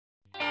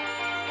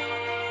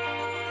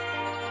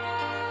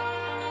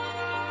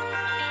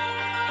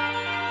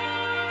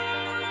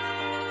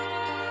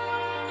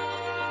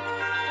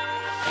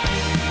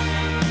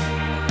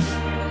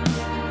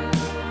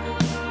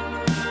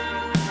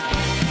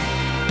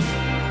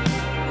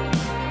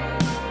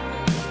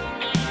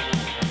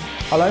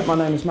Hello, my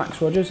name is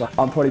Max Rogers.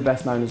 I'm probably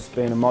best known as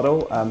being a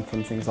model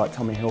from things like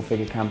Tommy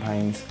Hilfiger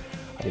campaigns.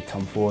 I did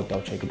Tom Ford,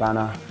 Dolce &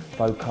 Gabbana,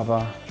 Vogue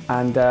cover,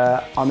 and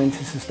I'm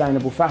into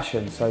sustainable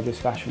fashion. So this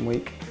fashion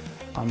week,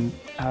 I'm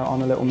out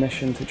on a little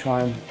mission to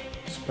try and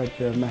spread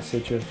the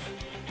message of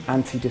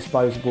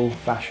anti-disposable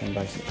fashion,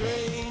 basically.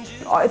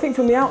 I think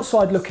from the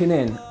outside looking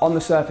in, on the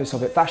surface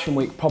of it, Fashion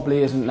Week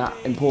probably isn't that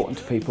important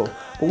to people.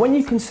 But when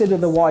you consider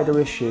the wider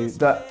issue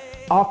that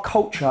our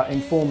culture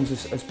informs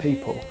us as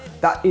people,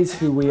 that is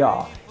who we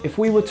are. If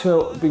we were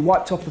to be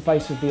wiped off the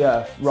face of the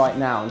earth right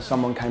now and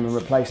someone came and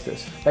replaced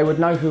us, they would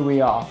know who we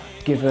are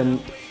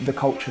given the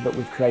culture that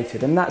we've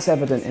created. And that's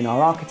evident in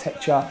our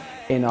architecture,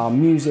 in our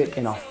music,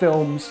 in our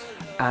films,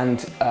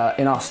 and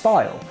in our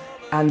style.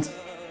 And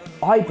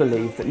I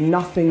believe that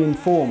nothing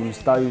informs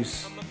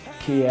those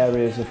key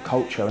areas of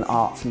culture and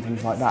arts and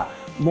things like that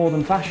more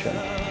than fashion.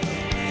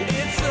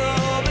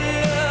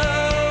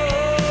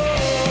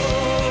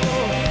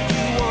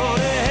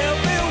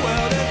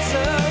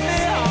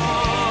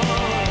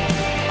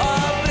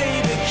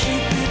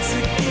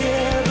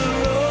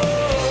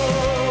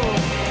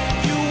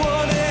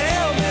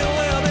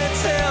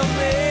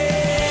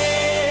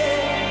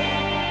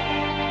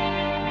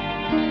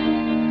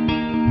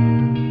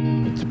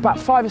 About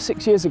 5 or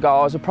 6 years ago,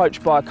 I was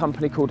approached by a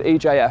company called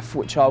EJF,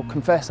 which I'll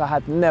confess I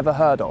had never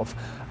heard of,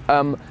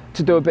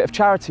 to do a bit of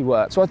charity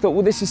work. So I thought,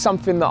 well, this is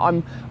something that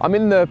I'm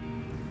in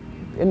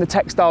the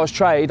textiles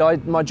trade.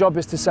 My job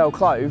is to sell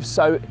clothes,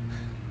 so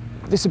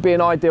this would be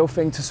an ideal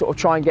thing to sort of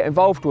try and get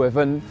involved with.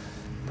 And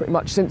pretty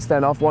much since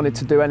then, I've wanted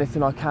to do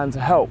anything I can to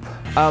help.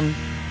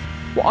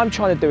 What I'm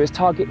trying to do is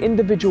target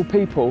individual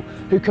people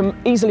who can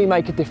easily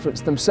make a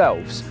difference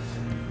themselves.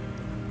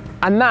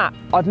 And that,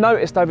 I've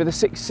noticed over the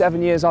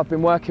 6-7 years I've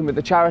been working with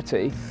the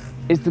charity,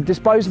 is the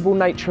disposable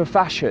nature of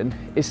fashion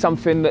is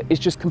something that is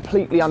just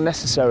completely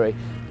unnecessary.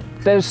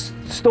 There's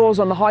stores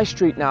on the high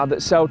street now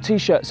that sell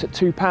t-shirts at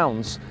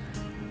 £2,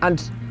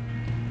 and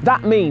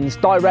that means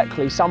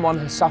directly someone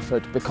has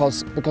suffered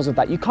because of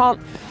that. You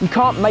can't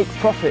make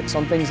profits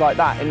on things like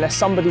that unless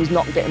somebody's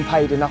not getting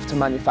paid enough to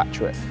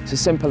manufacture it. It's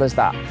as simple as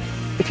that.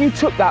 If you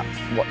took that,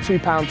 what,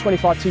 £2,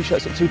 25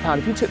 t-shirts at £2,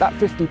 if you took that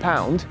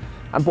 £50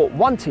 and bought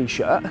one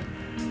t-shirt,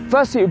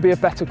 firstly it would be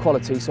of better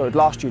quality so it'd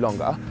last you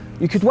longer.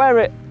 You could wear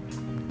it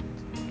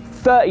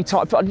 30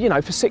 times, you know,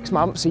 for 6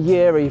 months, a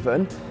year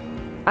even,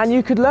 and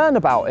you could learn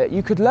about it.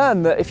 You could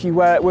learn that if you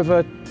wear it with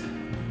a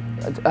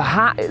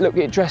hat,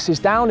 it dresses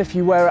down. If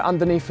you wear it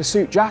underneath a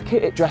suit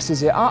jacket, it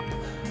dresses it up,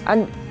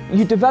 and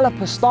you develop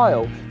a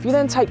style. If you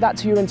then take that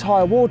to your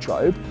entire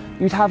wardrobe,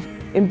 you'd have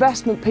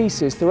investment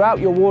pieces throughout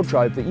your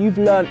wardrobe that you've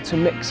learnt to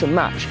mix and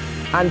match,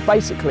 and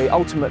basically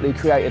ultimately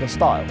created a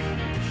style.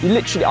 You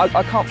literally,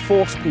 I can't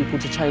force people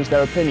to change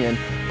their opinion,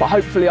 but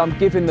hopefully I'm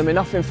giving them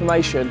enough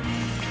information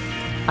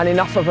and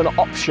enough of an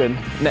option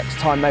next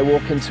time they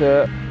walk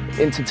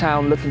into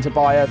town looking to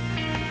buy an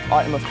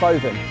item of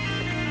clothing.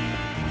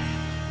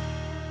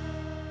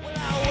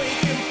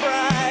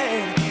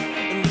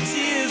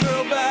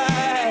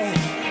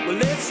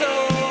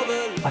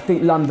 I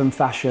think London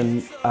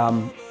fashion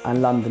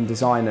and London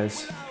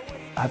designers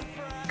have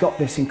got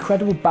this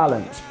incredible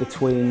balance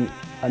between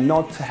a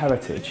nod to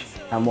heritage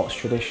and what's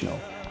traditional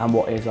and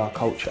what is our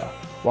culture,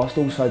 whilst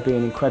also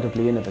being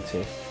incredibly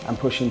innovative and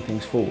pushing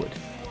things forward.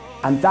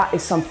 And that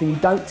is something you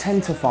don't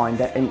tend to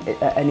find at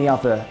any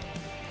other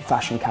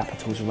fashion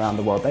capitals around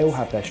the world. They all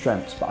have their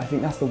strengths, but I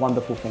think that's the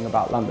wonderful thing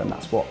about London.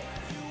 That's what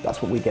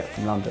we get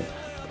from London.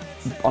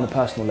 On a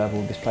personal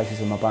level, this place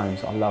is in my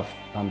bones. I love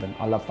London.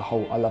 I love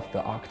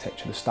the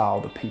architecture, the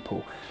style, the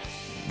people,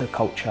 the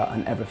culture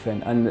and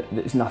everything. And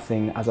there's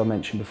nothing, as I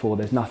mentioned before,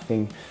 there's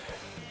nothing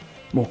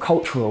more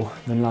cultural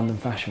than London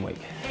Fashion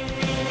Week.